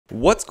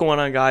What's going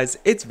on, guys?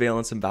 It's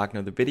Valence and back in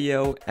another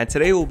video, and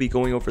today we'll be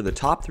going over the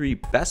top 3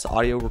 best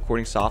audio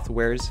recording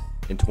softwares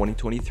in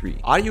 2023.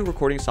 Audio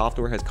recording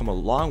software has come a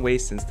long way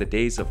since the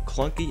days of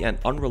clunky and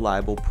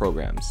unreliable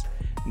programs.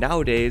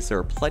 Nowadays, there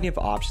are plenty of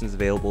options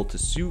available to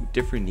suit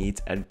different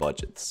needs and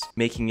budgets,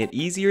 making it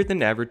easier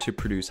than ever to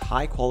produce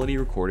high quality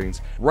recordings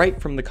right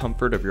from the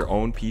comfort of your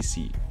own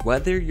PC.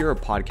 Whether you're a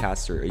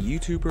podcaster, a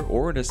YouTuber,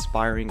 or an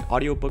aspiring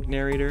audiobook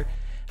narrator,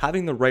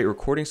 having the right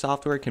recording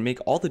software can make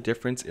all the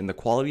difference in the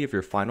quality of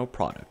your final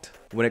product.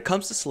 When it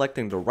comes to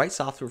selecting the right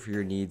software for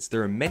your needs,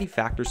 there are many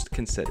factors to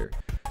consider.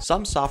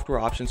 Some software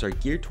options are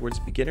geared towards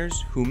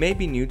beginners who may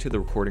be new to the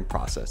recording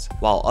process,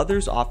 while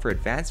others offer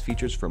advanced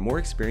features for more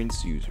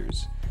experienced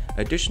users.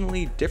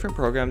 Additionally, different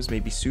programs may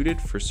be suited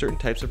for certain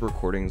types of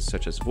recordings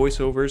such as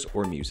voiceovers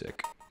or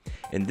music.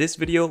 In this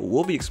video,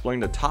 we'll be exploring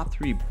the top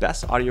 3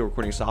 best audio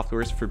recording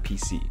softwares for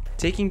PC,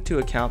 taking into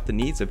account the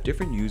needs of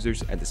different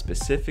users and the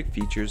specific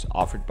features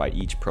offered by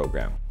each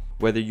program.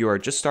 Whether you are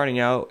just starting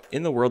out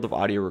in the world of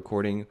audio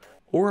recording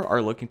or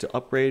are looking to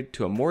upgrade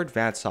to a more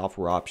advanced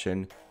software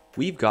option,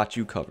 we've got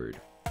you covered.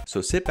 So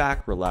sit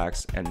back,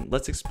 relax, and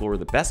let's explore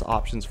the best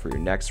options for your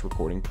next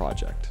recording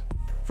project.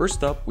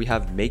 First up, we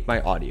have Make My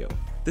Audio.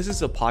 This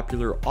is a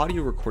popular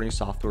audio recording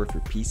software for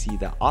PC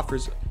that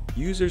offers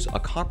users a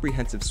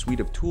comprehensive suite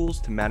of tools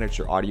to manage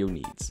their audio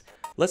needs.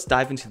 Let's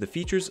dive into the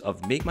features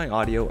of Make My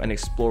Audio and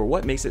explore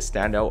what makes it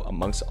stand out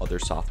amongst other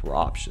software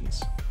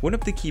options. One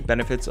of the key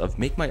benefits of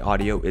Make My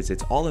Audio is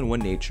its all-in-one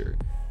nature.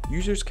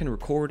 Users can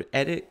record,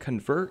 edit,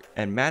 convert,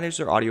 and manage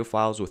their audio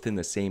files within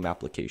the same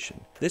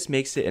application. This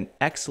makes it an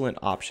excellent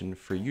option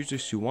for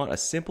users who want a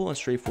simple and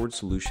straightforward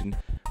solution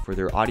for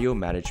their audio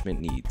management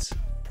needs.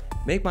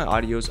 Make My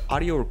Audio's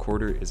audio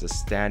recorder is a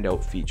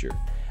standout feature,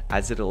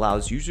 as it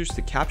allows users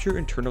to capture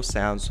internal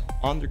sounds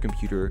on their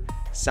computer,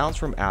 sounds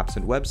from apps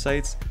and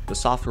websites. The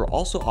software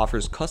also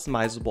offers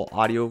customizable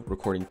audio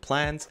recording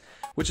plans,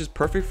 which is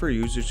perfect for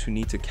users who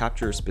need to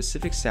capture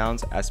specific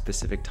sounds at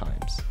specific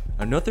times.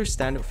 Another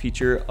standout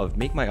feature of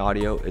Make My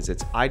Audio is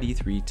its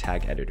ID3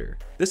 tag editor.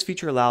 This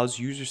feature allows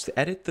users to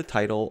edit the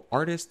title,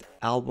 artist,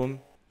 album,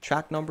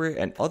 track number,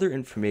 and other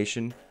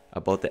information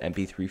about the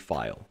MP3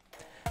 file.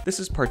 This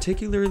is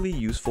particularly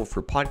useful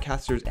for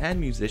podcasters and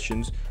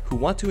musicians who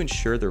want to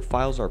ensure their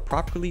files are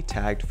properly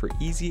tagged for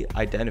easy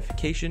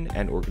identification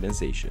and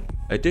organization.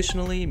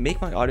 Additionally, Make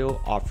My Audio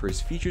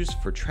offers features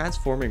for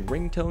transforming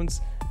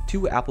ringtones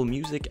to Apple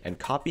Music and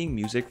copying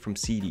music from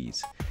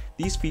CDs.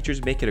 These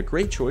features make it a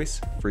great choice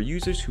for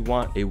users who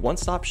want a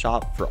one-stop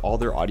shop for all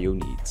their audio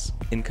needs.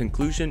 In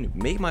conclusion,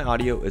 Make My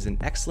Audio is an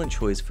excellent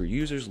choice for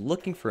users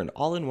looking for an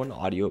all-in-one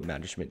audio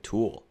management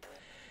tool.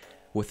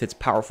 With its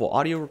powerful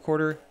audio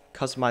recorder,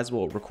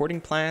 customizable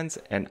recording plans,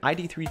 and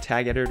ID3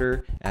 tag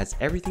editor, adds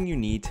everything you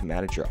need to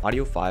manage your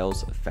audio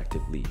files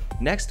effectively.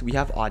 Next, we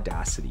have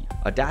Audacity.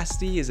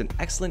 Audacity is an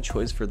excellent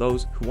choice for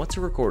those who want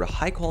to record a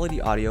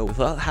high-quality audio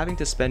without having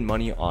to spend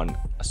money on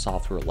a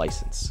software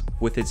license.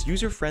 With its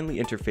user-friendly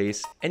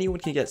interface,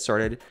 anyone can get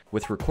started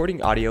with recording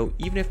audio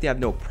even if they have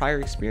no prior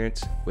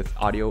experience with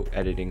audio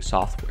editing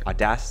software.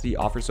 Audacity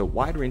offers a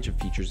wide range of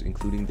features,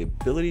 including the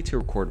ability to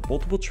record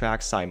multiple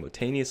tracks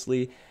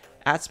simultaneously,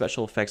 add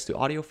special effects to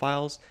audio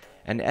files,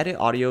 and edit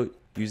audio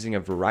using a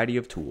variety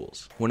of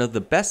tools. One of the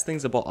best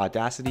things about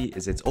Audacity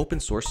is its open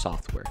source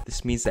software.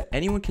 This means that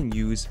anyone can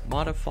use,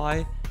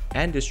 modify,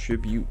 and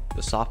distribute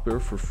the software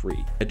for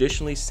free.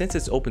 Additionally, since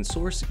it's open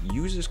source,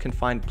 users can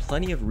find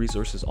plenty of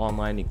resources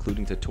online,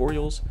 including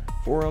tutorials,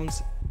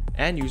 forums,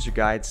 and user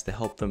guides to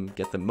help them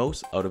get the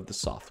most out of the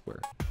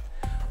software.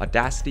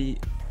 Audacity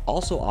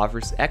also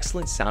offers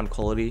excellent sound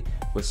quality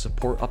with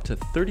support up to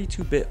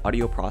 32-bit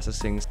audio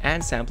processing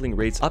and sampling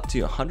rates up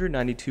to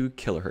 192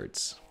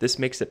 kHz. This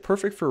makes it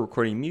perfect for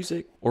recording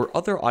music or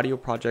other audio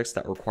projects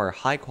that require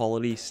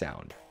high-quality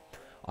sound.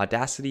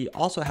 Audacity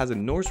also has a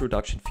noise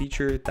reduction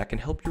feature that can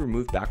help you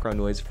remove background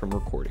noise from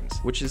recordings,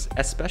 which is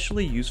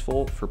especially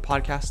useful for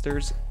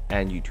podcasters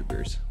and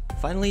YouTubers.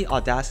 Finally,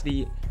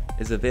 Audacity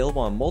is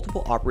available on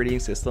multiple operating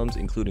systems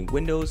including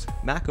Windows,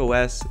 Mac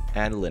OS,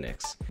 and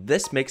Linux.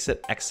 This makes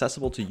it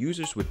accessible to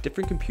users with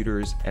different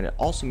computers, and it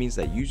also means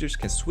that users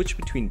can switch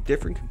between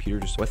different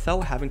computers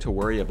without having to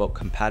worry about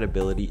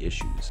compatibility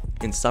issues.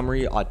 In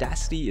summary,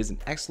 Audacity is an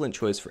excellent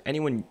choice for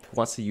anyone who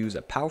wants to use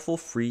a powerful,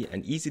 free,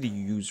 and easy to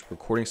use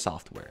recording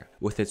software.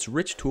 With its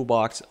rich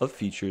toolbox of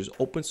features,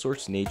 open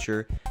source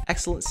nature,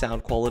 excellent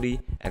sound quality,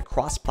 and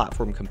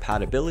cross-platform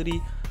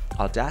compatibility,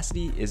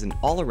 Audacity is an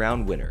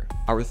all-around winner.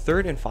 Our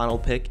third and final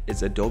pick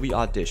is Adobe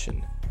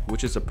Audition,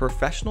 which is a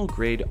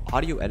professional-grade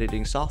audio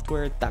editing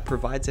software that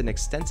provides an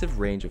extensive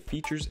range of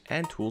features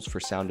and tools for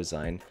sound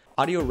design,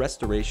 audio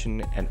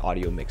restoration, and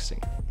audio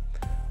mixing.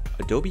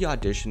 Adobe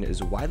Audition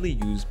is widely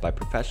used by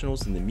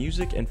professionals in the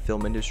music and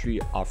film industry,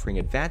 offering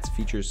advanced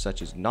features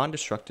such as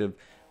non-destructive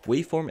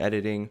waveform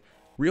editing,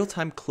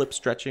 real-time clip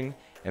stretching,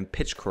 and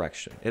pitch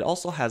correction. It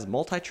also has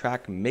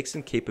multi-track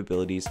mixing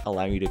capabilities,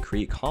 allowing you to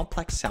create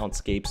complex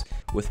soundscapes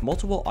with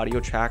multiple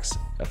audio tracks,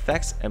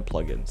 effects, and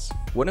plugins.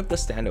 One of the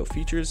standout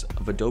features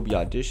of Adobe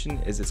Audition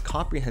is its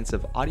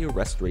comprehensive audio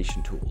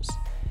restoration tools.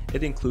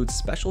 It includes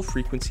spectral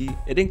frequency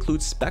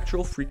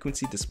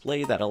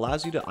display that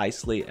allows you to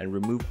isolate and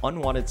remove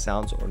unwanted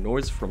sounds or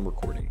noise from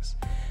recordings.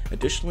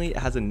 Additionally, it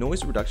has a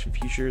noise reduction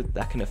feature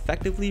that can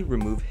effectively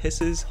remove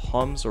hisses,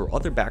 hums, or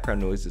other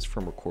background noises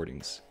from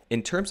recordings.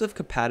 In terms of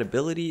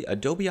compatibility,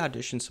 Adobe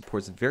Audition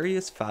supports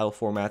various file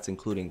formats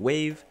including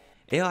WAV,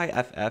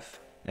 AIFF,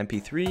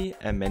 MP3,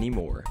 and many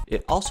more.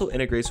 It also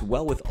integrates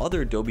well with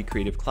other Adobe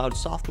Creative Cloud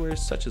softwares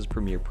such as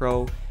Premiere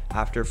Pro,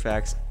 After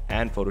Effects,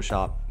 and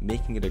Photoshop,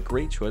 making it a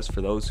great choice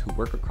for those who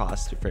work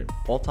across different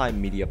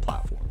multimedia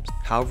platforms.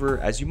 However,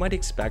 as you might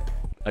expect,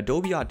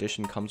 Adobe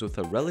Audition comes with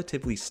a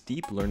relatively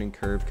steep learning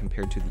curve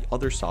compared to the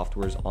other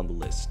softwares on the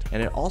list,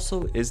 and it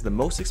also is the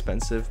most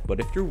expensive, but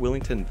if you're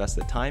willing to invest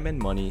the time and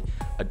money,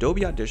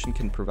 Adobe Audition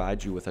can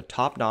provide you with a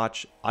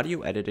top-notch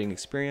audio editing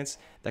experience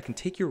that can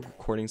take your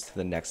recordings to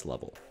the next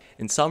level.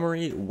 In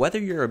summary, whether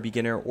you're a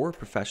beginner or a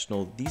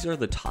professional, these are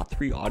the top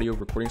 3 audio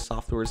recording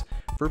softwares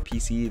for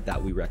PC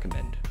that we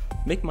recommend.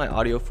 Make My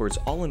Audio for its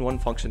all-in-one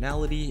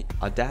functionality,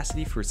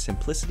 Audacity for its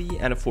simplicity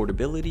and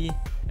affordability,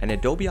 and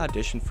Adobe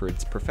Audition for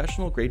its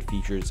professional-grade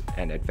features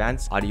and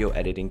advanced audio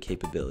editing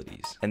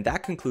capabilities. And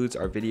that concludes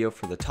our video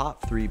for the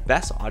top 3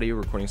 best audio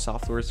recording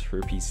softwares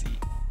for PC.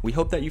 We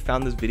hope that you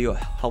found this video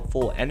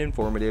helpful and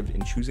informative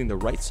in choosing the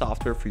right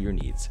software for your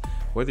needs.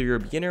 Whether you're a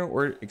beginner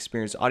or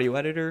experienced audio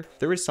editor,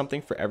 there is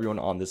something for everyone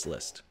on this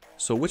list.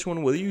 So which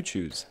one will you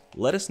choose?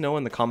 Let us know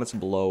in the comments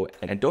below,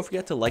 and don't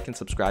forget to like and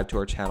subscribe to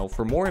our channel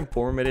for more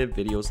informative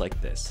videos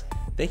like this.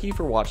 Thank you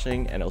for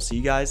watching, and I'll see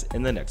you guys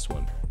in the next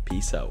one.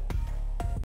 Peace out.